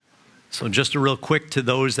So just a real quick to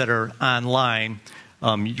those that are online,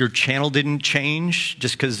 your channel didn't change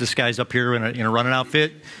just because this guy's up here in a running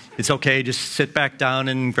outfit. It's okay. Just sit back down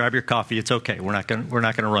and grab your coffee. It's okay. We're not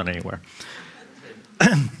gonna run anywhere.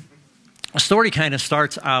 A story kind of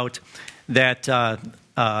starts out that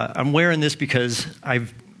I'm wearing this because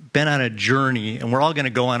I've been on a journey, and we're all going to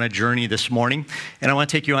go on a journey this morning, and I want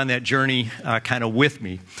to take you on that journey kind of with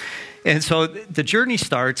me. And so the journey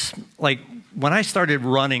starts like when I started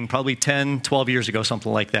running probably 10, 12 years ago,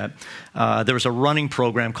 something like that. There was a running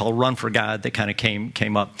program called Run for God that kind of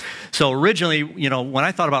came up. So originally, when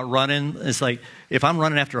I thought about running, it's like if I'm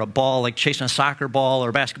running after a ball, like chasing a soccer ball or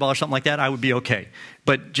a basketball or something like that, I would be okay.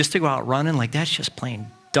 But just to go out running, like that's just plain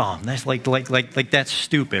dumb. That's like that's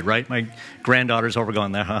stupid, right? My granddaughter's over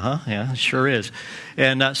going there, yeah, it sure is.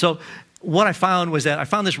 And so what I found was that I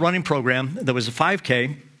found this running program that was a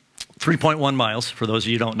 5K, 3.1 miles, for those of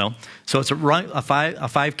you who don't know. So it's a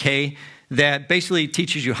 5K that basically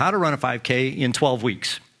teaches you how to run a 5K in 12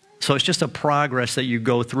 weeks. So it's just a progress that you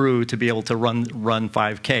go through to be able to run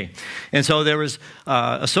 5K. And so there was,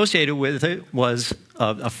 associated with it was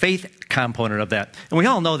a faith component of that. And we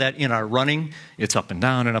all know that in our running, it's up and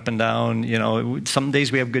down and up and down. Some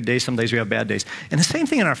days we have good days, some days we have bad days. And the same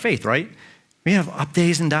thing in our faith, right? We have up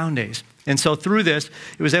days and down days. And so through this,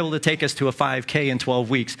 it was able to take us to a 5K in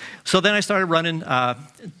 12 weeks. So then I started running a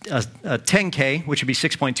 10K, which would be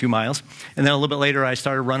 6.2 miles. And then a little bit later, I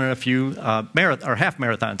started running a few half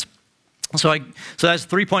marathons. So that's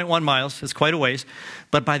 3.1 miles. It's quite a ways.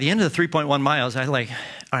 But by the end of the 3.1 miles, all right,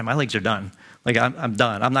 my legs are done. Like, I'm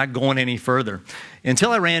done. I'm not going any further.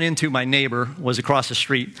 Until I ran into my neighbor, was across the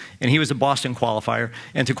street, and he was a Boston qualifier.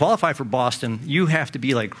 And to qualify for Boston, you have to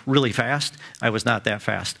be, like, really fast. I was not that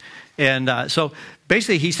fast. And so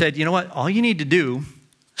basically he said, you know what? All you need to do,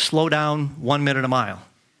 slow down 1 minute a mile.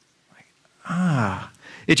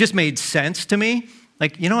 It just made sense to me.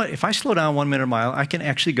 Like, you know what? If I slow down 1 minute a mile, I can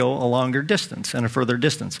actually go a longer distance and a further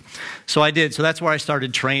distance. So I did. So that's where I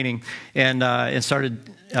started training and started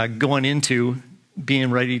going into being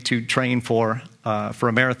ready to train for a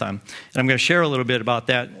marathon. And I'm going to share a little bit about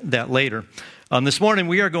that later. This morning,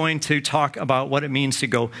 we are going to talk about what it means to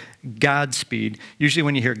go Godspeed. Usually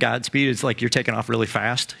when you hear Godspeed, it's like you're taking off really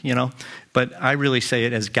fast, But I really say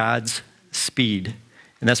it as God's speed.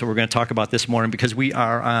 And that's what we're going to talk about this morning because we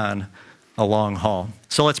are on a long haul.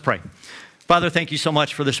 So let's pray. Father, thank you so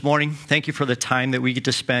much for this morning. Thank you for the time that we get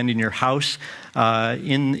to spend in your house,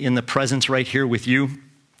 in the presence right here with you.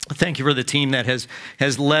 Thank you for the team that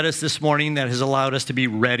has led us this morning, that has allowed us to be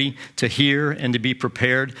ready to hear and to be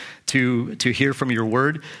prepared to hear from your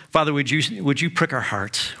word. Father, would you prick our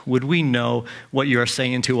hearts? Would we know what you are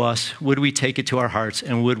saying to us? Would we take it to our hearts,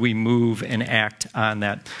 and would we move and act on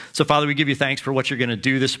that? So, Father, we give you thanks for what you're going to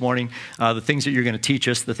do this morning, the things that you're going to teach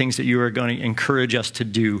us, the things that you are going to encourage us to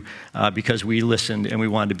do because we listened and we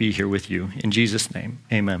wanted to be here with you. In Jesus' name,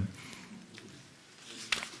 amen.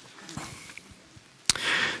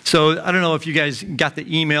 So I don't know if you guys got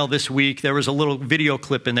the email this week. There was a little video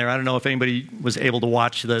clip in there. I don't know if anybody was able to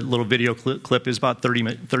watch the little video clip. It was about 30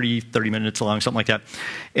 minutes long, something like that.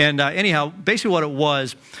 And anyhow, basically what it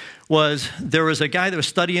was there was a guy that was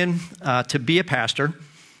studying to be a pastor.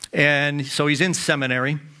 And so he's in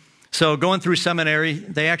seminary. So going through seminary,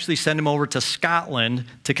 they actually send him over to Scotland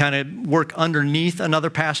to kind of work underneath another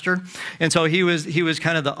pastor. And so he was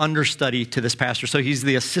kind of the understudy to this pastor. So he's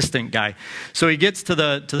the assistant guy. So he gets to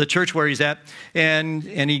the church where he's at, and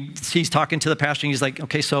he's talking to the pastor, and he's like,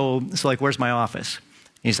 okay, so like, where's my office?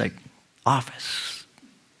 And he's like, office?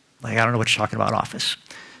 Like, I don't know what you're talking about, office.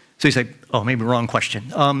 So he's like, oh, maybe wrong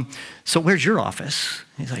question. So where's your office?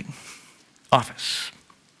 He's like, office.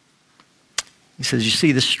 He says, you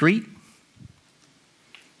see the street?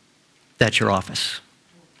 That's your office.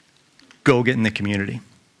 Go get in the community.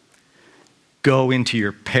 Go into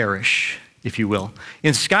your parish, if you will.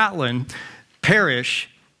 In Scotland, parish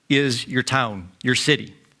is your town, your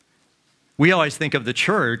city. We always think of the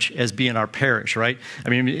church as being our parish, right? I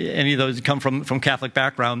mean, any of those who come from Catholic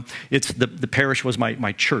background, it's the parish was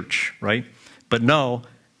my church, right? But no,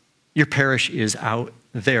 your parish is out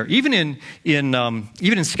there. Even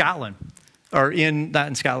in Scotland. Or not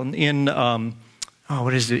in Scotland, in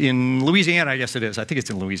Louisiana, I guess it is. I think it's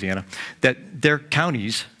in Louisiana, that their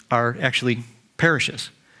counties are actually parishes.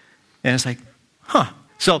 And it's like,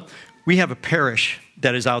 So we have a parish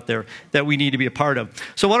that is out there that we need to be a part of.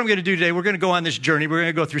 So what I'm going to do today, we're going to go on this journey. We're going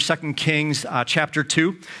to go through 2 Kings chapter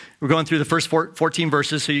 2. We're going through the first 14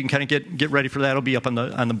 verses, so you can kind of get ready for that. It'll be up on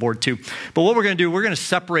the board too. But what we're going to do, we're going to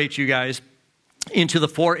separate you guys into the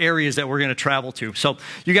 4 areas that we're going to travel to. So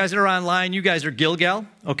you guys that are online, you guys are Gilgal,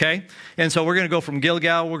 okay? And so we're going to go from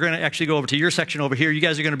Gilgal. We're going to actually go over to your section over here. You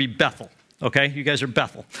guys are going to be Bethel, okay? You guys are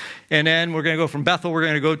Bethel. And then we're going to go from Bethel. We're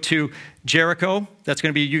going to go to Jericho. That's going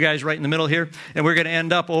to be you guys right in the middle here. And we're going to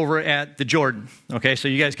end up over at the Jordan, okay? So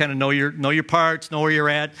you guys kind of know your parts, know where you're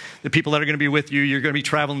at. The people that are going to be with you, you're going to be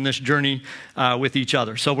traveling this journey with each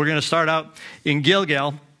other. So we're going to start out in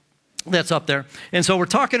Gilgal. That's up there. And so we're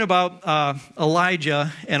talking about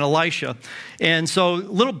Elijah and Elisha. And so a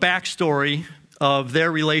little backstory of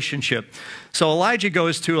their relationship. So Elijah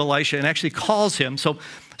goes to Elisha and actually calls him. So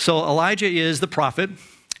Elijah is the prophet,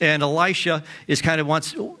 and Elisha is kind of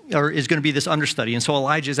is going to be this understudy. And so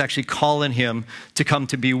Elijah is actually calling him to come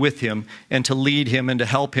to be with him and to lead him and to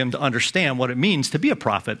help him to understand what it means to be a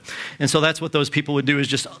prophet. And so that's what those people would do, is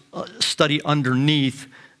just study underneath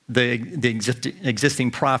the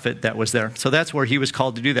existing prophet that was there. So that's where he was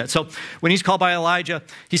called to do that. So when he's called by Elijah,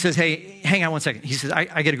 he says, hey, hang on one second. He says,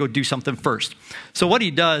 I got to go do something first. So what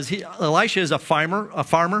he does, Elisha is a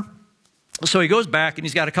farmer. So he goes back and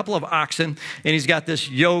he's got a couple of oxen and he's got this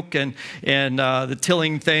yoke and the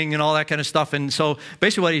tilling thing and all that kind of stuff. And so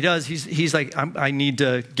basically what he does, he's like, I need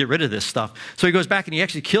to get rid of this stuff. So he goes back and he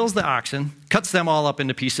actually kills the oxen, cuts them all up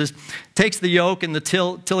into pieces, takes the yoke and the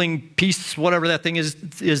tilling piece, whatever that thing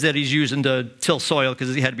is that he's using to till soil,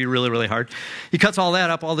 because he had to be really, really hard. He cuts all that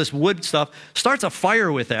up, all this wood stuff, starts a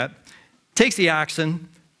fire with that, takes the oxen,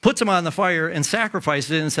 puts them on the fire and sacrifices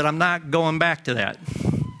it and said, I'm not going back to that.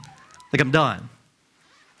 Like, I'm done.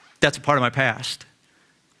 That's a part of my past.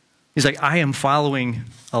 He's like, I am following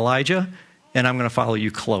Elijah, and I'm going to follow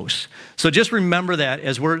you close. So just remember that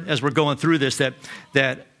as we're going through this,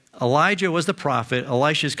 that Elijah was the prophet.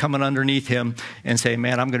 Elisha's coming underneath him and saying,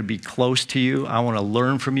 man, I'm going to be close to you. I want to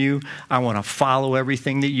learn from you. I want to follow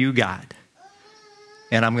everything that you got.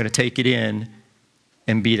 And I'm going to take it in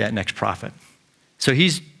and be that next prophet. So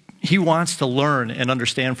he wants to learn and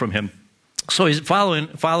understand from him. So he's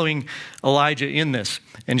following Elijah in this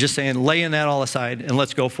and just saying, laying that all aside and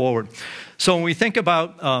let's go forward. So when we think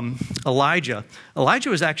about Elijah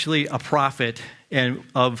was actually a prophet and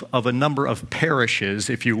of a number of parishes,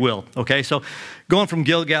 if you will. Okay, so going from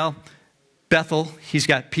Gilgal, Bethel, he's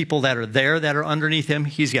got people that are there that are underneath him.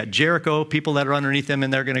 He's got Jericho, people that are underneath him,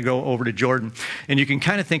 and they're going to go over to Jordan. And you can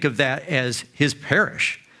kind of think of that as his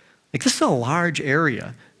parish. Like, this is a large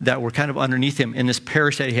area that we're kind of underneath him in this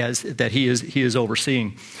parish that he is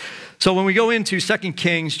overseeing. So when we go into 2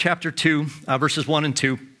 Kings chapter 2, verses 1 and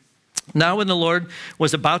 2, now when the Lord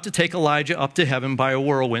was about to take Elijah up to heaven by a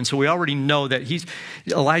whirlwind, so we already know that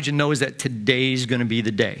Elijah knows that today's going to be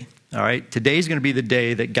the day. All right, today's going to be the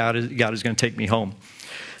day that God is going to take me home.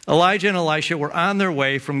 Elijah and Elisha were on their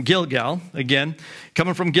way from Gilgal, again,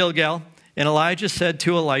 coming from Gilgal, and Elijah said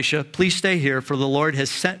to Elisha, please stay here, for the Lord has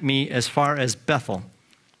sent me as far as Bethel.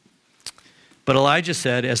 But Elijah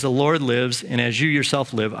said, as the Lord lives and as you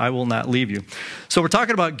yourself live, I will not leave you. So we're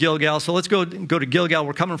talking about Gilgal. So let's go to Gilgal.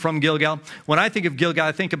 We're coming from Gilgal. When I think of Gilgal,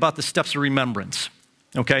 I think about the steps of remembrance.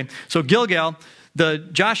 Okay? So Gilgal,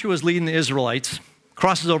 Joshua is leading the Israelites,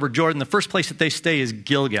 crosses over Jordan. The first place that they stay is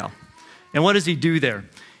Gilgal. And what does he do there?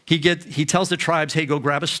 He tells the tribes, hey, go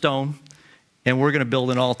grab a stone, and we're going to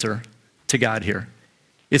build an altar to God here.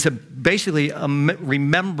 It's basically a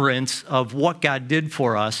remembrance of what God did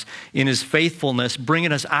for us in his faithfulness,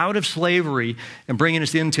 bringing us out of slavery and bringing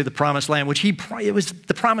us into the promised land, which it was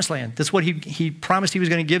the promised land. That's what he promised he was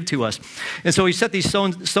going to give to us. And so he set these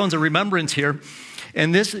stones of remembrance here.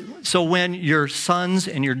 And so when your sons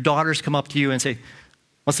and your daughters come up to you and say,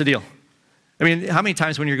 what's the deal? I mean, how many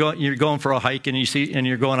times when you're going for a hike and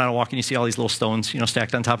you're going on a walk and you see all these little stones,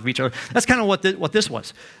 stacked on top of each other? That's kind of what this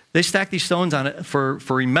was. They stacked these stones on it for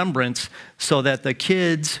remembrance, so that the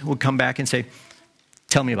kids would come back and say,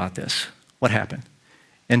 "Tell me about this. What happened?"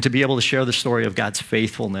 And to be able to share the story of God's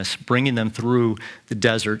faithfulness, bringing them through the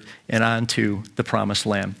desert and onto the promised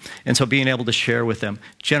land. And so being able to share with them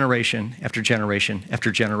generation after generation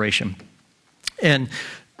after generation. And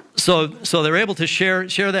so they're able to share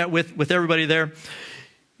that with everybody there.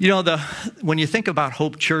 When you think about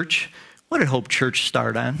Hope Church, what did Hope Church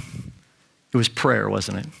start on? It was prayer,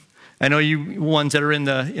 wasn't it? I know you ones that are in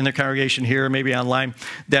the congregation here, maybe online,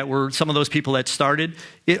 that were some of those people that started.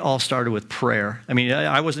 It all started with prayer. I mean,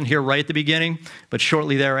 I wasn't here right at the beginning, but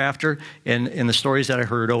shortly thereafter, and the stories that I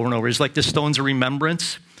heard over and over, it's like the stones of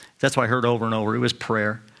remembrance. That's what I heard over and over. It was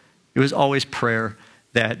prayer. It was always prayer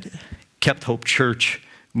that kept Hope Church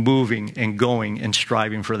moving and going and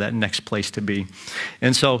striving for that next place to be.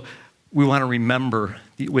 And so we want to remember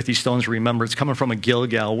with these stones, remember it's coming from a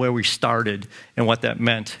Gilgal, where we started and what that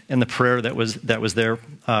meant, and the prayer that was there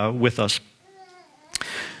with us.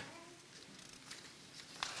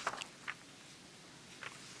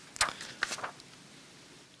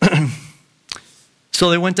 So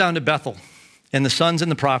they went down to Bethel, and the sons and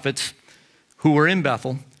the prophets who were in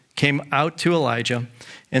Bethel came out to Elijah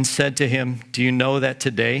and said to him, do you know that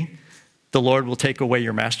today the Lord will take away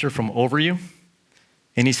your master from over you?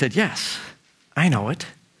 And he said, yes, I know it.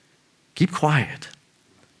 Keep quiet.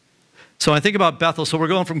 So I think about Bethel. So we're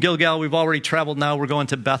going from Gilgal. We've already traveled now. We're going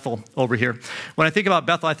to Bethel over here. When I think about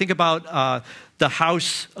Bethel, I think about the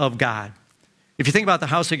house of God. If you think about the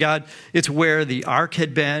house of God, it's where the ark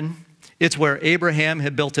had been. It's where Abraham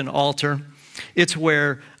had built an altar. It's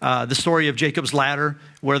where the story of Jacob's ladder,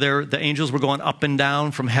 where the angels were going up and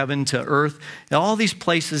down from heaven to earth. And all these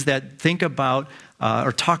places that think about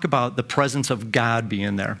or talk about the presence of God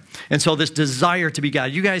being there. And so this desire to be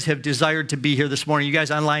God. You guys have desired to be here this morning. You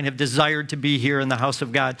guys online have desired to be here in the house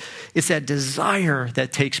of God. It's that desire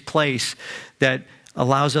that takes place that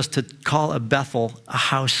allows us to call a Bethel a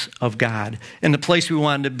house of God. And the place we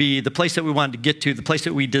wanted to be, the place that we wanted to get to, the place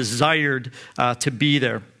that we desired to be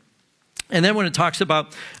there. And then when it talks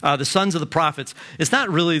about the sons of the prophets, it's not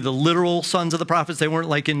really the literal sons of the prophets. They weren't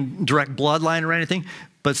like in direct bloodline or anything.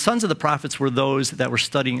 But sons of the prophets were those that were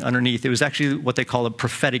studying underneath. It was actually what they call a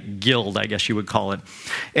prophetic guild, I guess you would call it.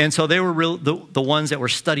 And so they were the ones that were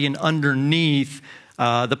studying underneath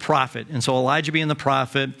the prophet. And so Elijah being the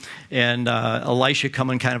prophet and Elisha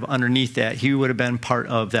coming kind of underneath that, he would have been part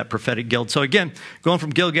of that prophetic guild. So again, going from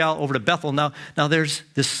Gilgal over to Bethel, now there's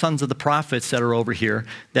the sons of the prophets that are over here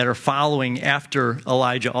that are following after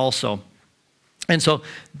Elijah also. And so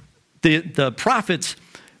the prophets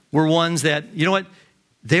were ones that, you know what,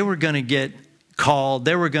 they were going to get called,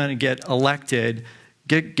 they were going to get elected,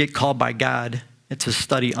 get called by God to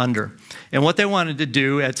study under. And what they wanted to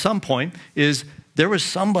do at some point is there was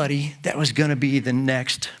somebody that was going to be the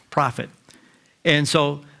next prophet. And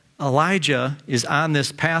so Elijah is on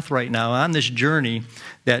this path right now, on this journey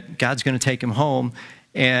that God's going to take him home.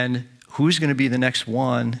 And who's going to be the next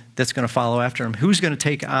one that's going to follow after him? Who's going to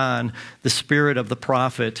take on the spirit of the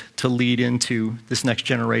prophet to lead into this next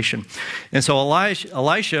generation? And so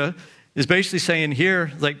Elisha is basically saying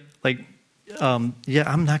here, yeah,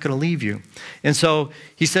 I'm not going to leave you. And so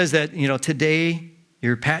he says that, you know, today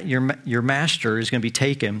your master is going to be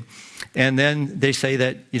taken. And then they say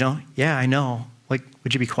that, you know, yeah, I know. Like,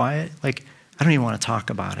 would you be quiet? Like, I don't even want to talk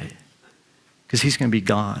about it because he's going to be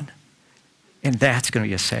gone. And that's going to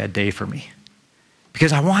be a sad day for me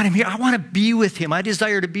because I want him here. I want to be with him. I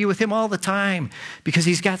desire to be with him all the time because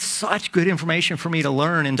he's got such good information for me to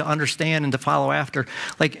learn and to understand and to follow after.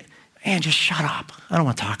 Like, man, just shut up. I don't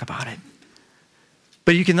want to talk about it.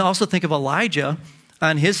 But you can also think of Elijah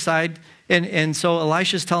on his side. And so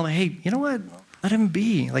Elisha's telling him, hey, you know what? Let him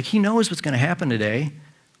be. Like, he knows what's going to happen today.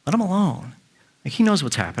 Let him alone. Like, he knows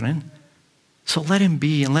what's happening. So let him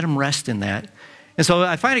be and let him rest in that. And so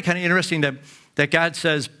I find it kind of interesting that God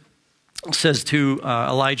says to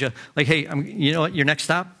Elijah, like, hey, you know what? Your next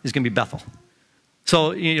stop is going to be Bethel.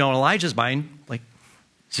 So, you know, in Elijah's mind, like,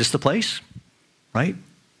 is this the place? Right?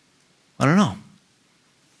 I don't know.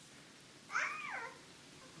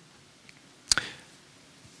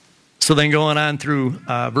 So then going on through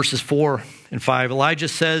verses 4 and 5, Elijah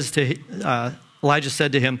said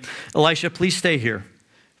to him, Elisha, please stay here,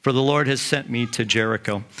 for the Lord has sent me to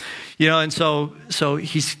Jericho. You know, and so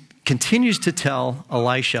he continues to tell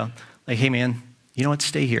Elisha, like, hey, man, you know what?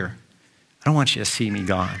 Stay here. I don't want you to see me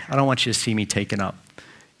gone. I don't want you to see me taken up.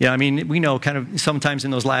 Yeah, I mean, we know kind of sometimes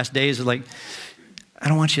in those last days, like, I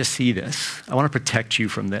don't want you to see this. I want to protect you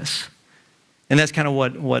from this. And that's kind of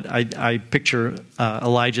what I picture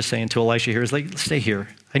Elijah saying to Elisha here is like, stay here.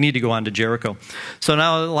 I need to go on to Jericho. So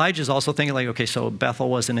now Elijah's also thinking like, okay, so Bethel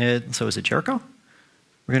wasn't it. So is it Jericho?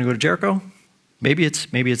 We're going to go to Jericho? Maybe it's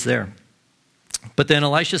there. But then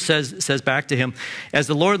Elisha says back to him, as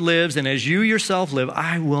the Lord lives and as you yourself live,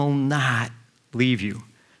 I will not leave you.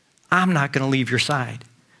 I'm not going to leave your side.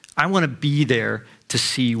 I want to be there to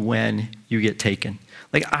see when you get taken.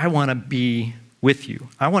 Like, I want to be with you.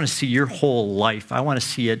 I want to see your whole life. I want to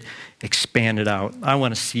see it expanded out. I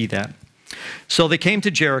want to see that. So they came to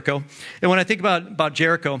Jericho. And when I think about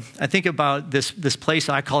Jericho, I think about this place,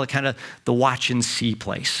 I call it kind of the watch and see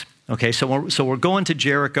place. Okay, so we're going to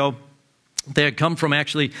Jericho. They had come from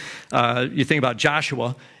actually, you think about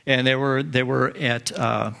Joshua, and they were at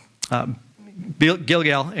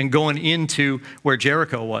Gilgal and going into where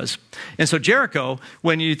Jericho was. And so Jericho,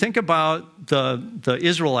 when you think about the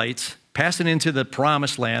Israelites passing into the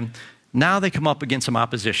promised land, now they come up against some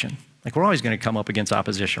opposition. Like, we're always going to come up against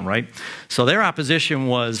opposition, right? So their opposition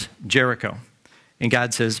was Jericho. And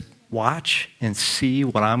God says, watch and see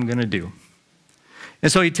what I'm going to do.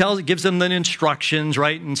 And so he gives them the instructions,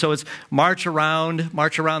 right? And so it's march around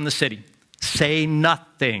the city. Say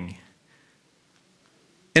nothing.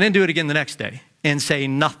 and then do it again the next day and say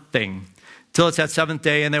nothing. Till it's that seventh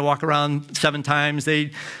day, and they walk around 7 times.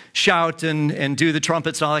 They shout and do the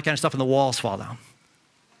trumpets and all that kind of stuff, and the walls fall down.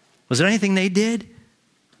 Was there anything they did?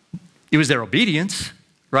 It was their obedience,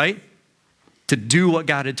 right? To do what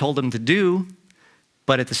God had told them to do.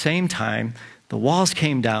 But at the same time, the walls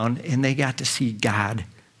came down, and they got to see God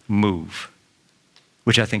move,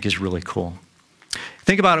 which I think is really cool.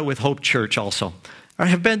 Think about it with Hope Church also.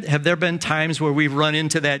 Have there been times where we've run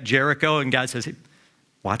into that Jericho, and God says, hey,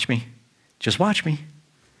 watch me. Just watch me.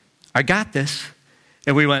 I got this.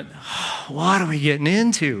 And we went, oh, what are we getting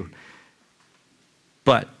into?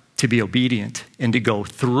 But to be obedient and to go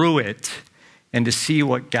through it and to see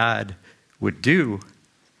what God would do,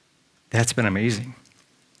 that's been amazing.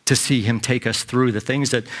 To see him take us through the things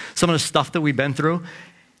that, some of the stuff that we've been through,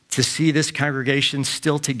 to see this congregation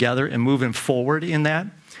still together and moving forward in that,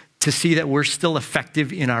 to see that we're still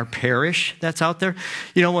effective in our parish that's out there.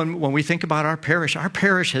 You know, when we think about our parish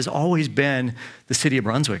has always been the city of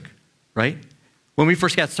Brunswick, right? When we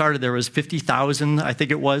first got started, there was 50,000, I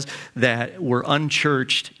think it was, that were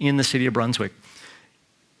unchurched in the city of Brunswick.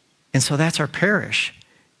 And so that's our parish.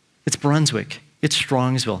 It's Brunswick. It's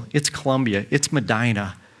Strongsville. It's Columbia. It's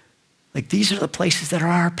Medina. Like, these are the places that are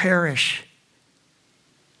our parish.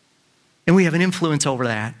 And we have an influence over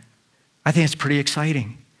that. I think it's pretty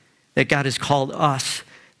exciting that God has called us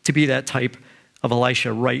to be that type of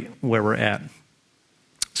Elisha right where we're at.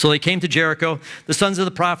 So they came to Jericho. The sons of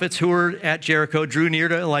the prophets who were at Jericho drew near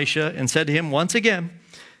to Elisha and said to him once again,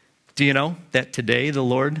 do you know that today the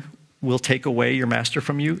Lord will take away your master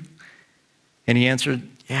from you? And he answered,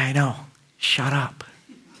 yeah, I know. Shut up.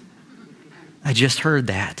 I just heard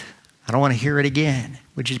that. I don't want to hear it again.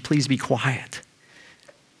 Would you please be quiet?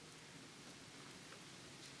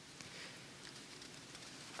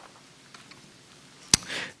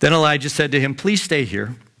 Then Elijah said to him, please stay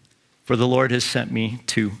here, for the Lord has sent me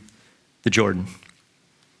to the Jordan.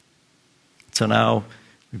 So now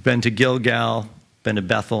we've been to Gilgal, been to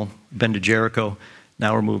Bethel, been to Jericho.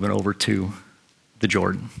 Now we're moving over to the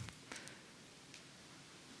Jordan.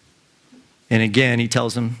 And again, he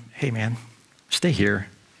tells him, hey man, stay here.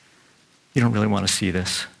 You don't really want to see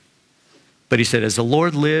this. But he said, as the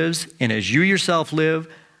Lord lives and as you yourself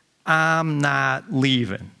live, I'm not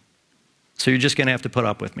leaving. So you're just going to have to put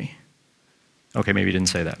up with me. Okay, maybe he didn't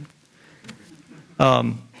say that.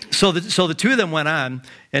 So the two of them went on.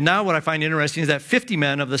 And now what I find interesting is that 50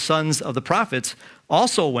 men of the sons of the prophets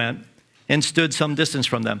also went and stood some distance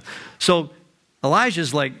from them. So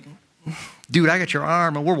Elijah's like, dude, I got your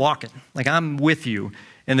arm and we're walking. Like, I'm with you.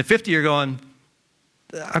 And the 50 are going,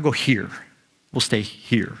 I'll go here. We'll stay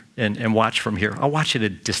here and watch from here. I'll watch at a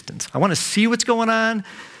distance. I want to see what's going on,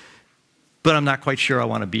 but I'm not quite sure I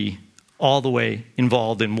want to be all the way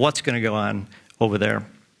involved in what's going to go on over there.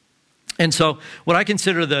 And so what I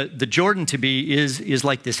consider the Jordan to be is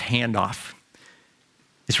like this handoff.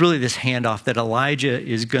 It's really this handoff that Elijah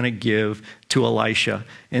is going to give to Elisha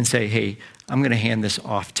and say, hey, I'm going to hand this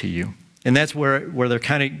off to you. And that's where they're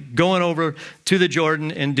kind of going over to the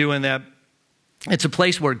Jordan and doing that. It's a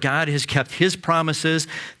place where God has kept his promises,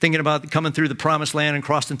 thinking about coming through the promised land and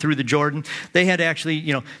crossing through the Jordan. They had to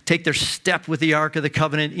actually, take their step with the Ark of the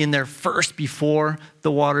Covenant in there first before the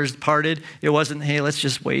waters parted. It wasn't, hey, let's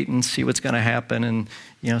just wait and see what's going to happen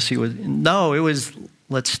and, see what. No, it was,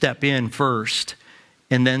 let's step in first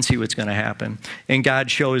and then see what's going to happen. And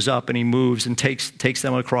God shows up and he moves and takes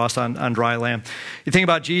them across on dry land. You think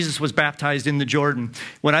about Jesus was baptized in the Jordan.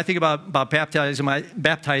 When I think about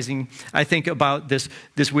baptizing, I think about this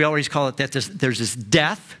we always call it that there's this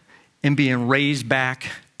death and being raised back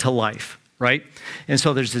to life, right? And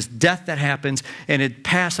so there's this death that happens and it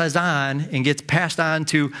passes on and gets passed on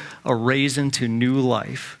to a raising to new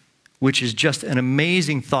life, which is just an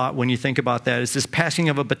amazing thought when you think about that. It's this passing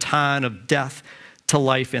of a baton of death to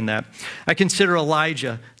life in that. I consider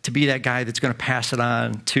Elijah to be that guy that's going to pass it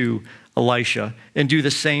on to Elisha and do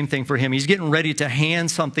the same thing for him. He's getting ready to hand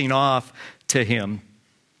something off to him.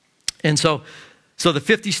 And so the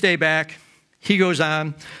 50 stay back. He goes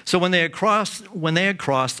on. So when they had crossed,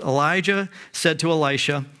 Elijah said to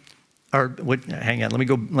Elisha, hang on,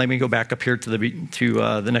 let me go back up here to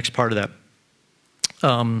the next part of that.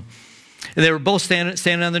 And they were both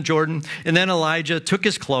standing on the Jordan. And then Elijah took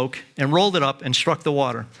his cloak and rolled it up and struck the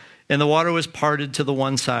water. And the water was parted to the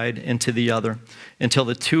one side and to the other until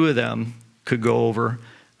the two of them could go over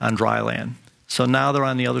on dry land. So now they're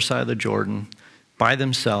on the other side of the Jordan by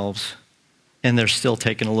themselves, and they're still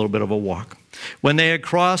taking a little bit of a walk. When they had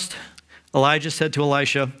crossed, Elijah said to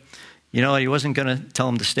Elisha, he wasn't going to tell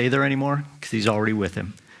him to stay there anymore because he's already with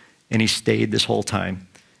him. And he stayed this whole time.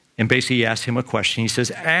 And basically he asked him a question. He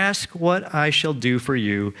says, ask what I shall do for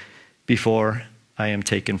you before I am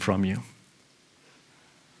taken from you.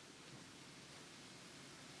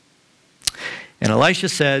 And Elisha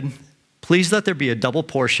said, please let there be a double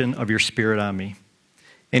portion of your spirit on me.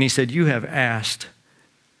 And he said, you have asked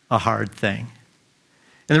a hard thing.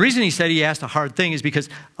 And the reason he said he asked a hard thing is because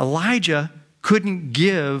Elijah couldn't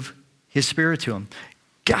give his spirit to him.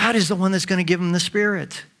 God is the one that's going to give him the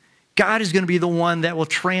spirit. God is going to be the one that will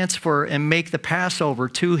transfer and make the Passover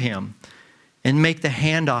to him and make the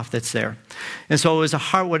handoff that's there. And so it was a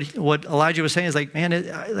hard, what Elijah was saying is like, man,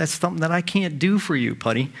 that's something that I can't do for you,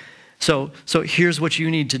 buddy. So here's what you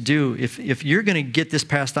need to do. If you're going to get this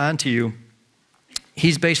passed on to you,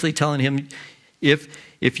 he's basically telling him,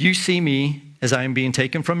 if you see me as I am being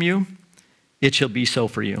taken from you, it shall be so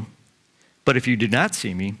for you. But if you do not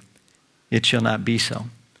see me, it shall not be so.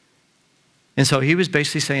 And so he was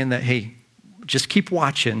basically saying that, hey, just keep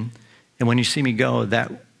watching, and when you see me go,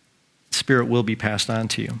 that spirit will be passed on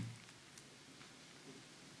to you.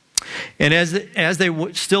 And as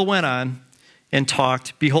they still went on and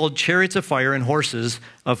talked, behold, chariots of fire and horses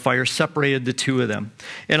of fire separated the two of them.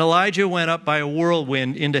 And Elijah went up by a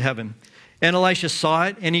whirlwind into heaven. And Elisha saw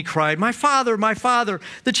it, and he cried, my father,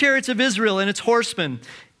 the chariots of Israel and its horsemen.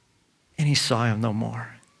 And he saw him no more.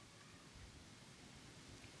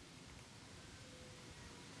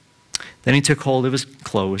 Then he took hold of his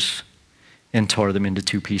clothes and tore them into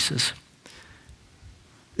two pieces.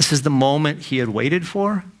 This is the moment he had waited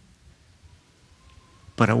for,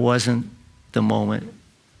 but it wasn't the moment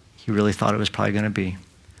he really thought it was probably going to be.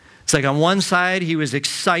 It's like on one side, he was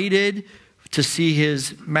excited to see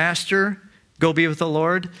his master go be with the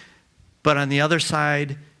Lord, but on the other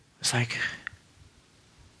side, it's like,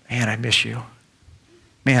 man, I miss you.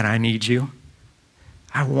 Man, I need you.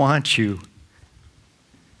 I want you.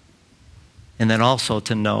 And then also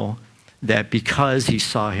to know that because he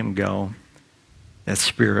saw him go, that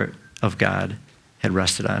Spirit of God had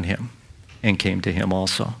rested on him and came to him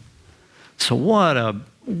also. So what a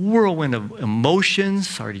whirlwind of emotions.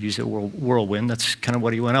 Sorry to use the word whirlwind. That's kind of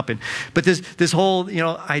what he went up in. But this whole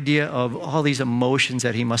idea of all these emotions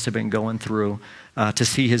that he must have been going through to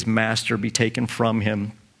see his master be taken from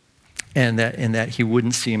him, and that he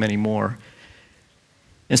wouldn't see him anymore.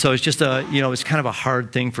 And so it's just it's kind of a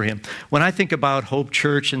hard thing for him. When I think about Hope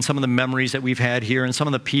Church and some of the memories that we've had here and some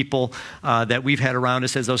of the people that we've had around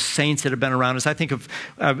us as those saints that have been around us, I think of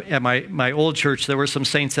at my old church, there were some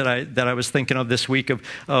saints that I was thinking of this week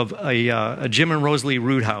of a Jim and Rosalie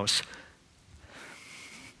Root House.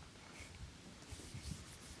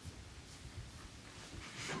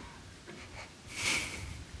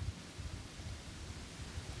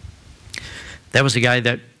 That was a guy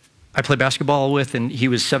that I played basketball with, and he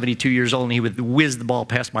was 72 years old, and he would whiz the ball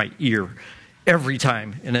past my ear every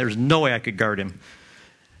time, and there was no way I could guard him.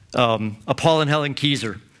 A Paul and Helen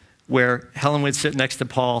Keyser, where Helen would sit next to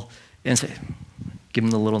Paul and say, give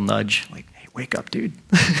him the little nudge, like, hey, wake up, dude.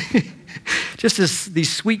 Just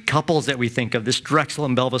these sweet couples that we think of, this Drexel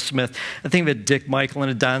and Belva Smith. I think of a Dick Michael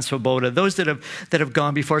and a Don Swoboda, those that have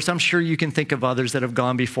gone before us. I'm sure you can think of others that have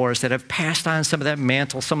gone before us, that have passed on some of that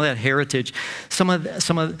mantle, some of that heritage, some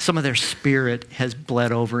of their spirit has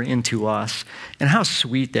bled over into us. And how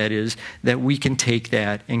sweet that is that we can take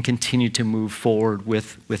that and continue to move forward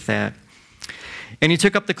with that. And he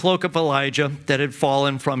took up the cloak of Elijah that had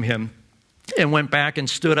fallen from him and went back and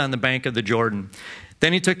stood on the bank of the Jordan.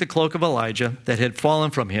 Then he took the cloak of Elijah that had fallen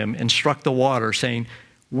from him and struck the water, saying,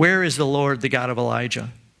 where is the Lord, the God of Elijah?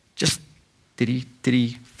 Did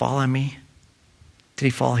he fall on me? Did he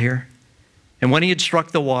fall here? And when he had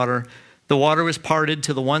struck the water was parted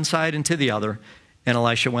to the one side and to the other, and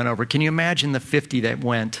Elisha went over. Can you imagine the 50 that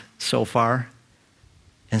went so far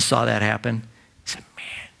and saw that happen? He said,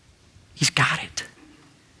 man, he's got it.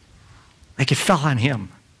 Like it fell on him.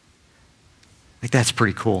 Like that's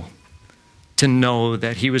pretty cool. To know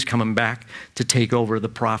that he was coming back to take over the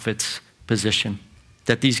prophet's position,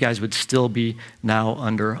 that these guys would still be now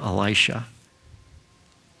under Elisha.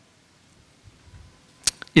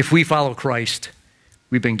 If we follow Christ,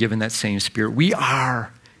 we've been given that same spirit. We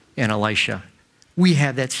are an Elisha. We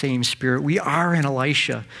have that same spirit. We are an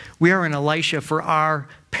Elisha. We are an Elisha for our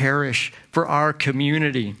parish, for our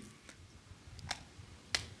community. I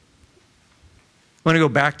want to go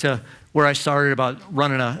back to where I started about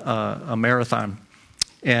running a marathon.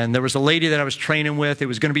 And there was a lady that I was training with. It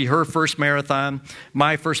was going to be her first marathon,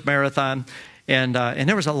 my first marathon. And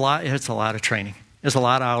there was it's a lot of training. There's a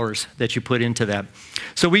lot of hours that you put into that.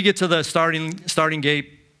 So we get to the starting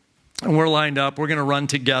gate, and we're lined up. We're going to run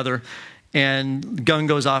together. And the gun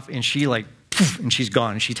goes off, and she and she's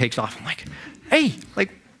gone, and she takes off. I'm like, hey,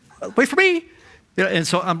 wait for me. And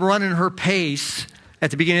so I'm running her pace at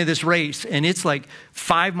the beginning of this race, and it's like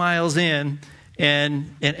 5 miles in,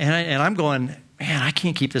 and I'm going, man, I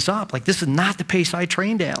can't keep this up. Like, this is not the pace I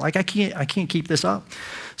trained at. Like, I can't keep this up.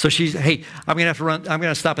 So she's, hey, I'm going to have to run. I'm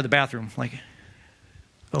going to stop at the bathroom. Like,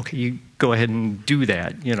 okay, you go ahead and do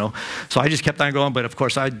that, So I just kept on going. But of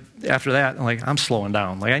course, after that, I'm slowing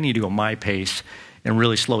down. Like, I need to go my pace and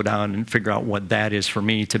really slow down and figure out what that is for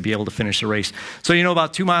me to be able to finish the race. So,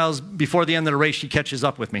 about 2 miles before the end of the race, she catches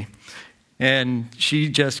up with me. And she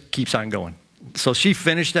just keeps on going. So she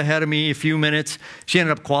finished ahead of me a few minutes. She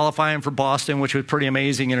ended up qualifying for Boston, which was pretty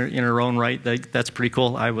amazing in her own right. That's pretty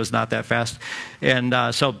cool. I was not that fast. And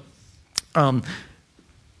but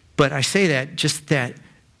I say that just that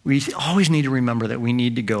we always need to remember that we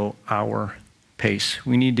need to go our pace.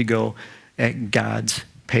 We need to go at God's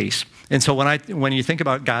pace. And so when you think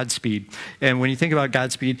about Godspeed, and when you think about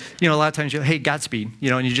Godspeed, a lot of times hey, Godspeed,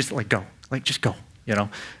 and you just go, just go,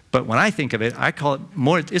 But when I think of it, I call it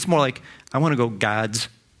more, it's more like I want to go God's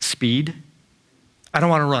speed. I don't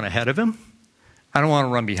want to run ahead of him. I don't want to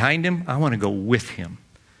run behind him. I want to go with him.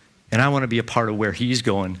 And I want to be a part of where he's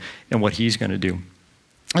going and what he's going to do.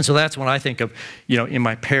 And so that's when I think of, in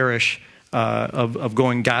my parish of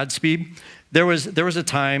going Godspeed. There was a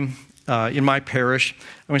time in my parish,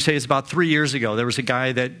 I'm going to say it's about 3 years ago, there was a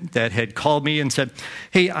guy that had called me and said,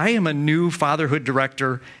 hey, I am a new fatherhood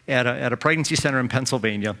director at a pregnancy center in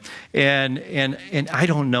Pennsylvania, and I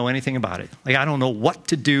don't know anything about it. Like, I don't know what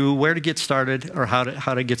to do, where to get started, or how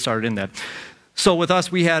to get started in that. So with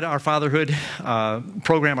us, we had our fatherhood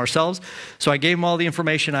program ourselves. So I gave him all the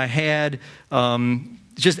information I had,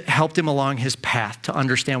 just helped him along his path to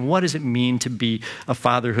understand what does it mean to be a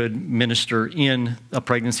fatherhood minister in a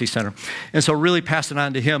pregnancy center. And so really passing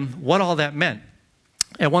on to him what all that meant.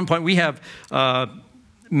 At one point, we have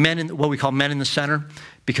what we call men in the center,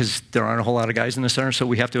 because there aren't a whole lot of guys in the center, so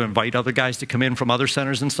we have to invite other guys to come in from other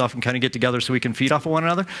centers and stuff and kind of get together so we can feed off of one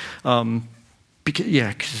another.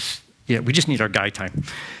 Because we just need our guy time.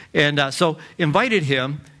 And so invited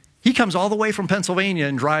him. He comes all the way from Pennsylvania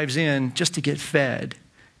and drives in just to get fed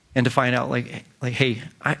and to find out, hey,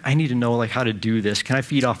 I need to know, how to do this. Can I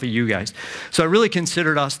feed off of you guys? So I really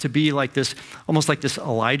considered us to be like this, almost like this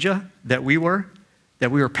Elijah that we were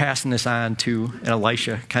passing this on to an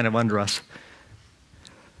Elisha kind of under us.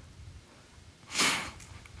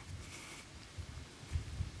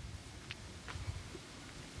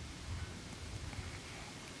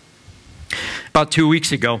 About 2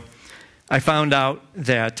 weeks ago, I found out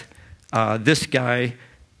that this guy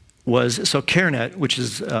was, CareNet, which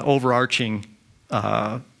is overarching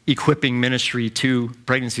equipping ministry to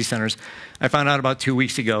pregnancy centers. I found out about 2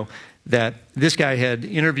 weeks ago that this guy had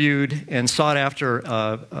interviewed and sought after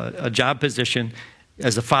a job position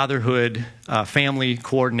as a fatherhood family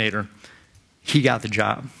coordinator. He got the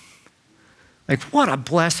job. What a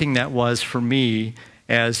blessing that was for me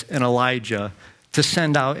as an Elijah to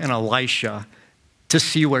send out an Elisha to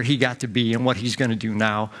see where he got to be and what he's going to do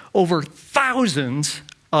now. Over thousands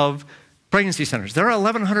of pregnancy centers. There are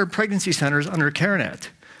 1,100 pregnancy centers under CareNet.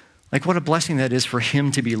 What a blessing that is for him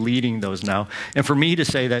to be leading those now. And for me to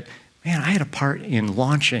say that, man, I had a part in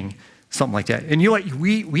launching something like that. And you know what?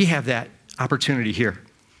 We have that opportunity here.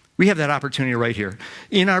 We have that opportunity right here.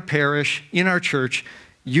 In our parish, in our church,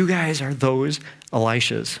 you guys are those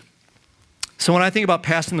Elishas. So when I think about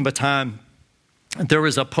passing the baton, there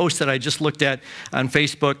was a post that I just looked at on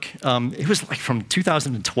Facebook. It was from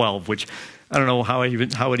 2012, which I don't know how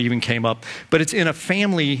it even came up, but it's in a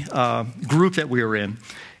family group that we were in,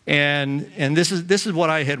 and this is what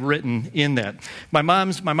I had written in that. My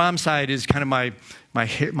mom's side is kind of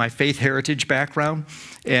my faith heritage background,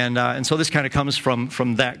 and so this kind of comes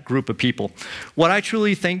from that group of people. What I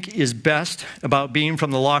truly think is best about being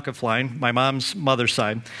from the Lockoff line, my mom's mother's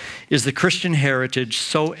side, is the Christian heritage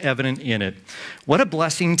so evident in it. What a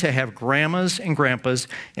blessing to have grandmas and grandpas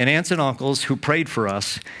and aunts and uncles who prayed for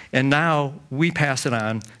us, and now we pass it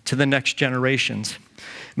on to the next generations.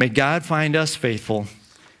 May God find us faithful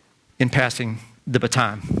in passing the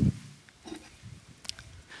baton.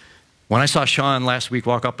 When I saw Sean last week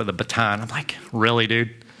walk up with a baton, I'm like, really,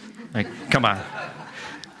 dude? Come on.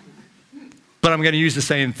 But I'm going to use the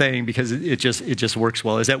same thing because it just works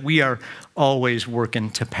well, is that we are always working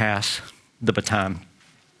to pass the baton.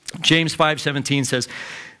 James 5:17 says,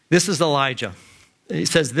 this is Elijah. It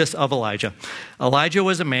says this of Elijah. Elijah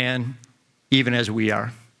was a man even as we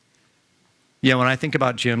are. Yeah, when I think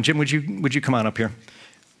about Jim, would you come on up here?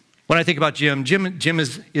 When I think about Jim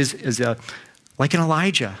is like an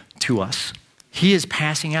Elijah to us. He is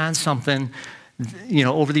passing on something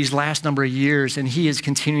over these last number of years, and he is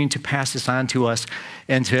continuing to pass this on to us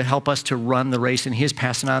and to help us to run the race, and he is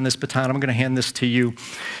passing on this baton. I'm going to hand this to you.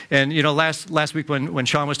 And, last week when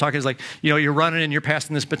Sean was talking, it's like, you're running and you're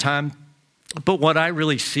passing this baton. But what I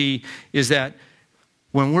really see is that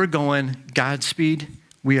when we're going Godspeed,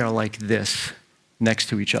 we are like this next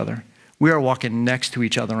to each other. We are walking next to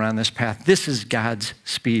each other on this path. This is God's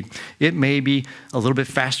speed. It may be a little bit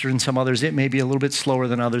faster than some others. It may be a little bit slower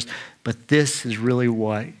than others. But this is really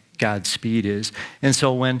what God's speed is. And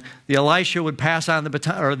so when the Elijah would pass on the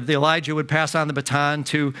baton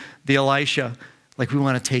to the Elisha, like, we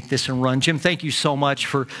want to take this and run. Jim, thank you so much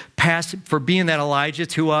for being that Elijah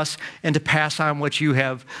to us and to pass on what you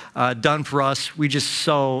have done for us. We just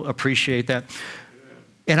so appreciate that.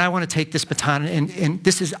 And I want to take this baton, and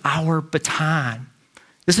this is our baton.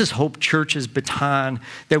 This is Hope Church's baton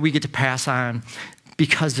that we get to pass on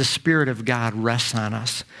because the Spirit of God rests on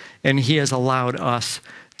us. And he has allowed us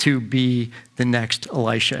to be the next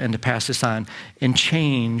Elisha and to pass this on and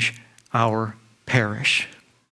change our parish.